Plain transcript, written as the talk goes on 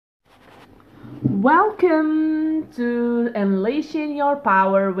Welcome to Unleashing Your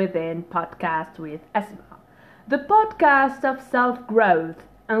Power Within podcast with Esma, the podcast of self growth,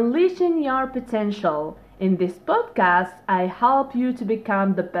 unleashing your potential. In this podcast, I help you to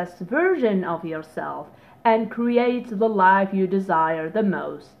become the best version of yourself and create the life you desire the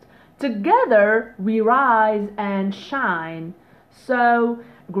most. Together, we rise and shine. So,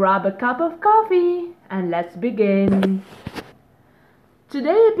 grab a cup of coffee and let's begin.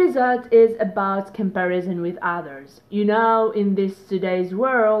 Today's episode is about comparison with others. In this today's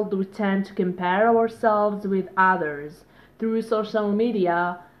world, we tend to compare ourselves with others through social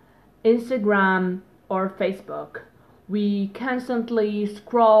media, Instagram, or Facebook. We constantly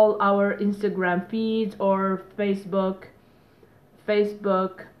scroll our Instagram feeds or Facebook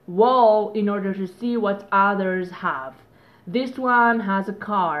wall in order to see what others have. This one has a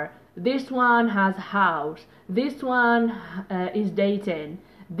car. This one has a house. This one is dating.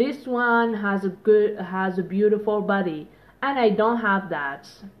 This one has a beautiful body, and I don't have that.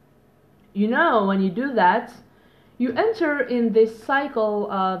 When you do that, you enter in this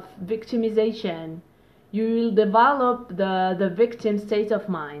cycle of victimization. You will develop the victim state of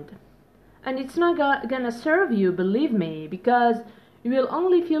mind, and it's not gonna serve you, believe me, because you will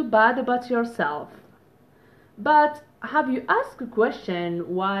only feel bad about yourself. But have you asked a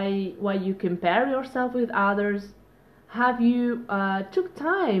question why you compare yourself with others? Have you took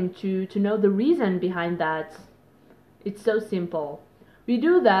time to know the reason behind that? It's so simple. We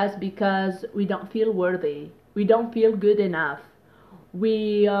do that because we don't feel worthy. We don't feel good enough.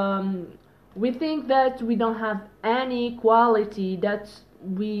 We think that we don't have any quality, that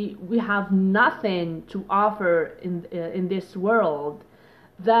we have nothing to offer in this world,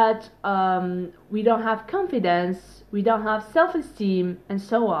 that we don't have confidence, we don't have self-esteem, and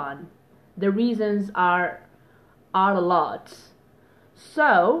so on. The reasons are a lot.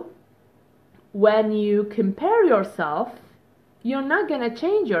 So, when you compare yourself, you're not gonna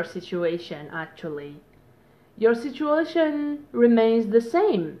change your situation actually. Your situation remains the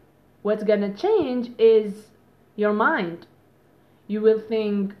same. What's gonna change is your mind. You will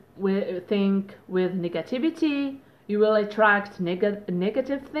think with negativity. You will attract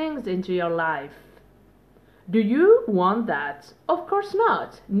negative things into your life. Do you want that? Of course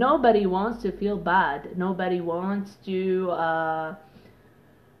not. Nobody wants to feel bad. Nobody wants to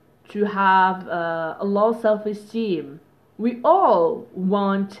have a low self-esteem. We all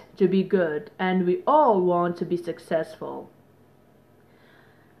want to be good, and we all want to be successful.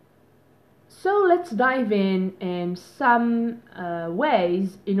 So let's dive in some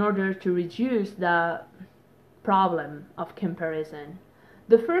ways in order to reduce the problem of comparison.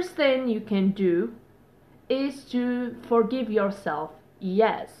 The first thing you can do is to forgive yourself.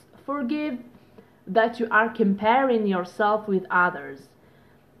 Yes, forgive that you are comparing yourself with others.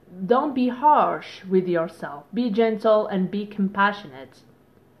 Don't be harsh with yourself. Be gentle and be compassionate.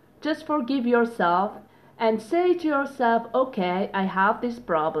 Just forgive yourself and say to yourself, okay, I have this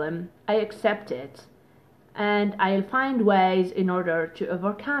problem, I accept it, and I'll find ways in order to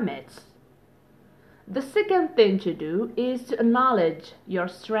overcome it. The second thing to do is to acknowledge your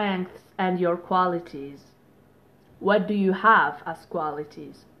strengths and your qualities. What do you have as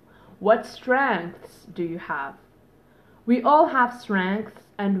qualities? What strengths do you have? We all have strengths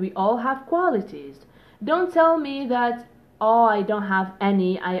and we all have qualities. Don't tell me that, oh, I don't have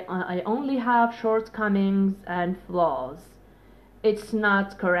any, I only have shortcomings and flaws. It's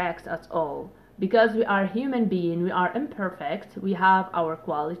not correct at all. Because we are human beings, we are imperfect, we have our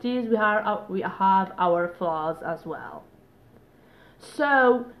qualities, we have our flaws as well.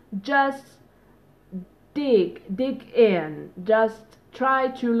 So just dig in, just try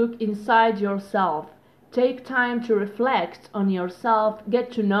to look inside yourself, take time to reflect on yourself,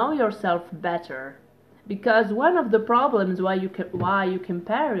 get to know yourself better. Because one of the problems why you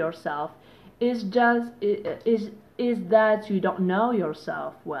compare yourself is that you don't know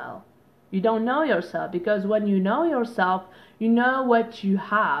yourself well. You don't know yourself, because when you know yourself, you know what you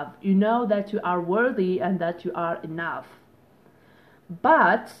have. You know that you are worthy and that you are enough.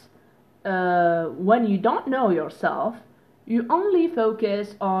 But when you don't know yourself, you only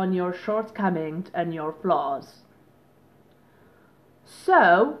focus on your shortcomings and your flaws.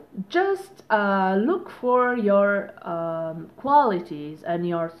 So just look for your qualities and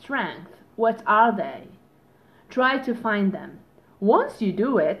your strengths. What are they? Try to find them. Once you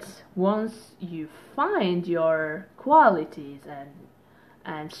do it, once you find your qualities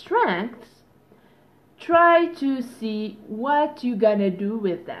and strengths, try to see what you're gonna do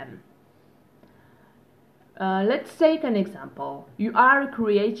with them. Let's take an example. You are a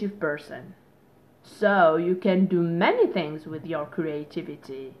creative person, so you can do many things with your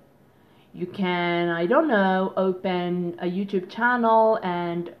creativity. You can, I don't know, open a YouTube channel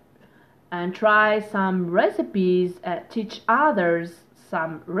and try some recipes, teach others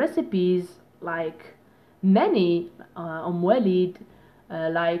some recipes like many Walid,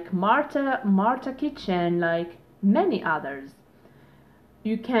 like Marta Kitchen, like many others.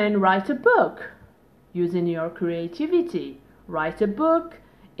 You can write a book using your creativity. Write a book,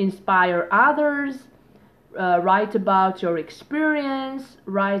 inspire others, write about your experience,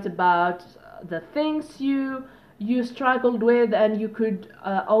 write about the things you struggled with and you could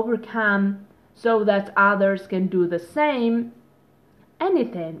overcome so that others can do the same.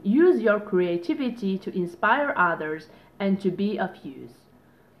 Anything. Use your creativity to inspire others and to be of use.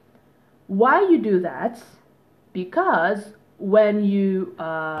 Why you do that? Because when you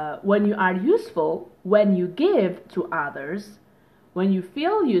are useful, when you give to others, when you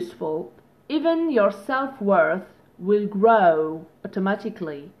feel useful, even your self-worth will grow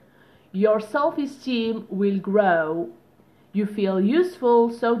automatically. Your self-esteem will grow. You feel useful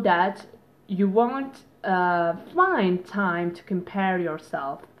so that you won't find time to compare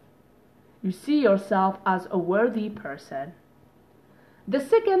yourself. You see yourself as a worthy person. The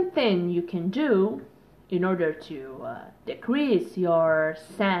second thing you can do in order to decrease your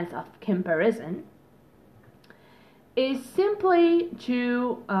sense of comparison is simply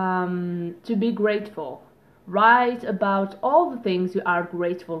to be grateful. Write about all the things you are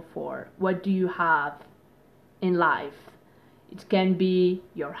grateful for. What do you have in life? It can be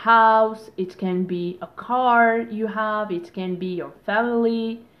your house, it can be a car you have, it can be your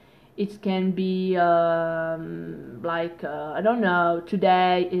family, it can be I don't know,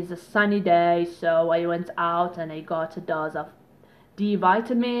 today is a sunny day, so I went out and I got a dose of D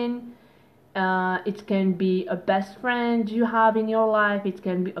vitamin. It can be a best friend you have in your life, it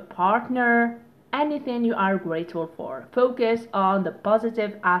can be a partner, anything you are grateful for. Focus on the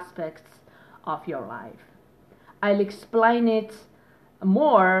positive aspects of your life. I'll explain it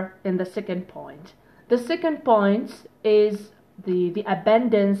more in the second point. The second point is the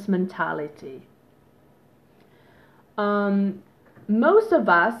abundance mentality. Most of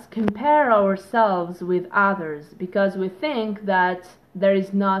us compare ourselves with others because we think that there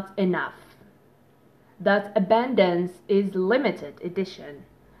is not enough, that abundance is limited edition,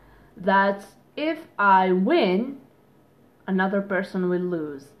 that if I win, another person will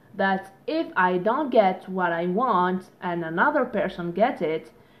lose, that if I don't get what I want and another person gets it,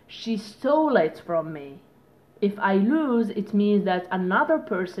 she stole it from me. If I lose, it means that another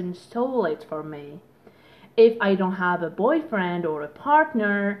person stole it from me. If I don't have a boyfriend or a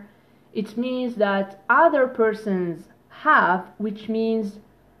partner, it means that other persons have, which means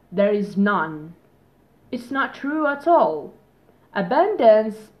there is none. It's not true at all.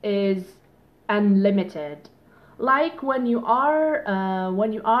 Abundance is unlimited. Like when you are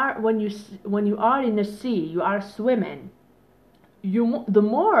in the sea, you are swimming. The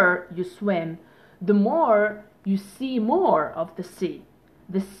more you swim, the more you see more of the sea.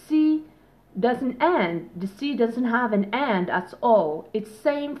 The sea doesn't end. The sea doesn't have an end at all. It's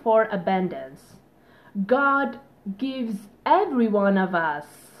same for abundance. God gives every one of us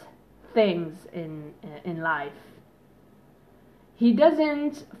things in life. He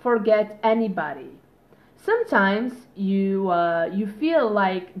doesn't forget anybody. Sometimes you feel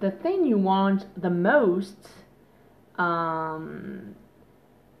like the thing you want the most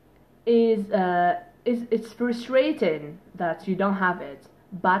it's frustrating that you don't have it.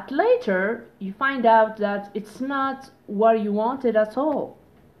 But later you find out that it's not what you wanted at all.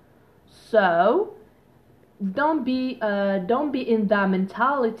 So don't be in the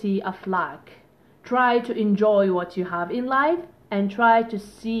mentality of lack. Try to enjoy what you have in life and try to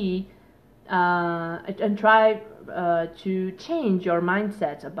see and try to change your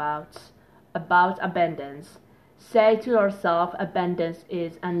mindset about abundance. Say to yourself, abundance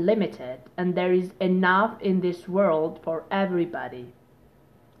is unlimited and there is enough in this world for everybody.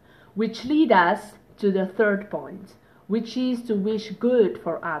 Which leads us to the third point, which is to wish good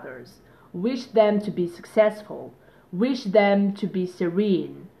for others. Wish them to be successful. Wish them to be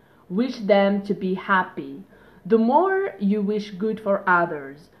serene. Wish them to be happy. The more you wish good for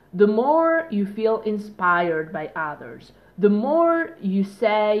others, the more you feel inspired by others. The more you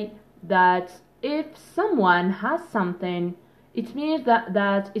say that if someone has something, it means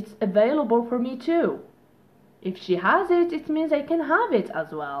that it's available for me too. If she has it, it means I can have it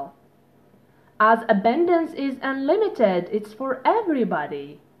as well. As abundance is unlimited, it's for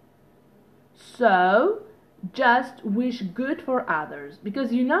everybody. So, just wish good for others.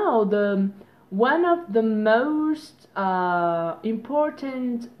 Because you know, one of the most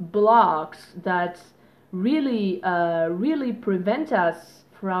important blocks that really prevent us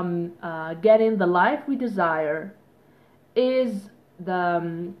from getting the life we desire is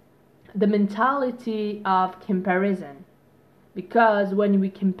the mentality of comparison. Because when we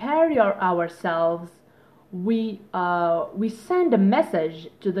compare ourselves, we send a message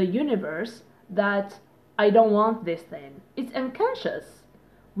to the universe that I don't want this thing. It's unconscious.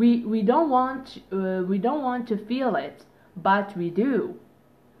 We don't want to feel it, but we do.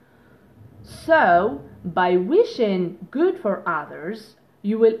 So by wishing good for others,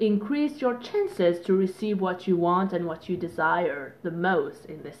 you will increase your chances to receive what you want and what you desire the most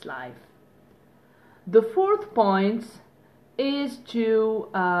in this life. The fourth point is to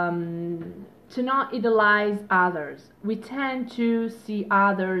not idolize others. We tend to see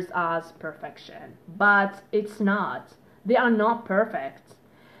others as perfection, but it's not. They are not perfect.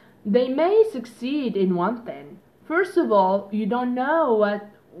 They may succeed in one thing. First of all, you don't know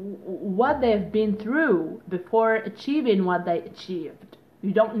what they've been through before achieving what they achieved.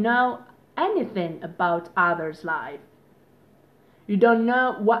 You don't know anything about others' life. You don't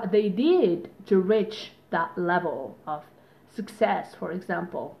know what they did to reach that level of success, for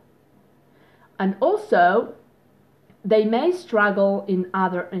example. And also, they may struggle in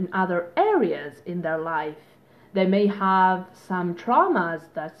other areas in their life. They may have some traumas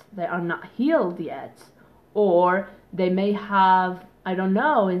that they are not healed yet, or they may have, I don't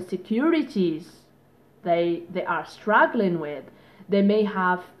know, insecurities they are struggling with. They may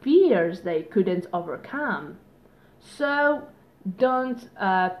have fears they couldn't overcome. So don't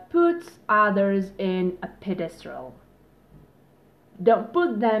put others in a pedestal. Don't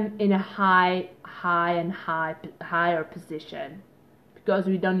put them in a higher position, because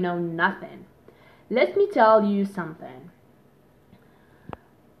we don't know nothing. Let me tell you something.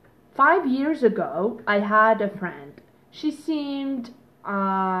 5 years ago, I had a friend. She seemed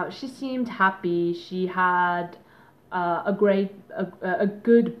happy. She had a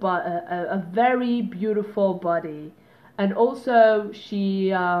very beautiful body, and also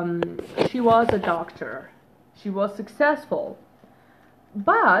she was a doctor. She was successful.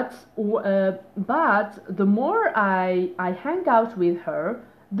 But the more I hang out with her,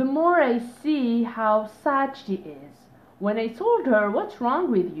 the more I see how sad she is. When I told her, "What's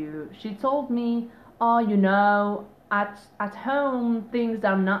wrong with you?" she told me, "Oh, you know, at home things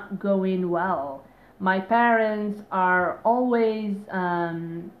are not going well. My parents are always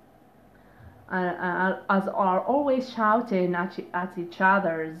shouting at each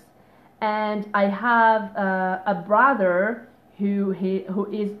other, and I have a brother who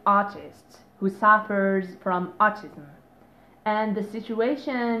is autist, who suffers from autism, and the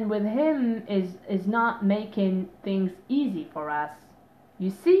situation with him is not making things easy for us. You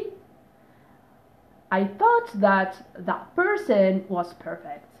see, I thought that person was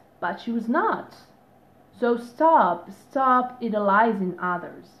perfect, but she was not. So stop idolizing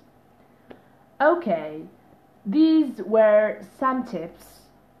others." Okay, these were some tips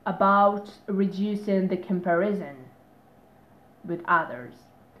about reducing the comparison with others.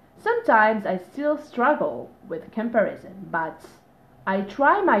 Sometimes I still struggle with comparison, but I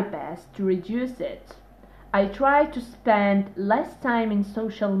try my best to reduce it. I try to spend less time in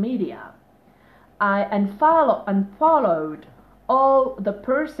social media. I unfollowed all the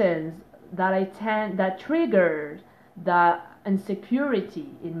persons that triggered the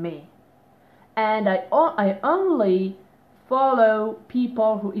insecurity in me, and I only follow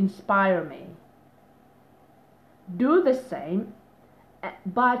people who inspire me. Do the same,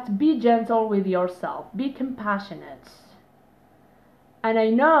 but be gentle with yourself. Be compassionate. And I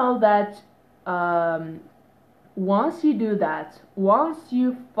know that once you do that, once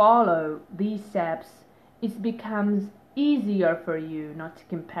you follow these steps, it becomes easier for you not to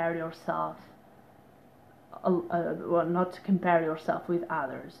compare yourself with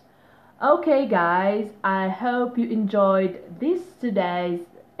others. Okay guys, I hope you enjoyed today's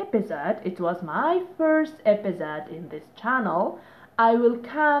episode. It was my first episode in this channel. I will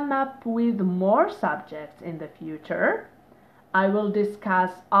come up with more subjects in the future. I will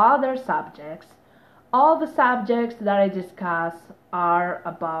discuss other subjects. All the subjects that I discuss are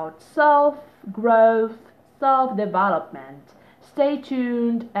about self-growth, self-development. Stay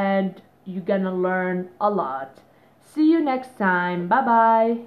tuned and you're gonna learn a lot. See you next time. Bye bye.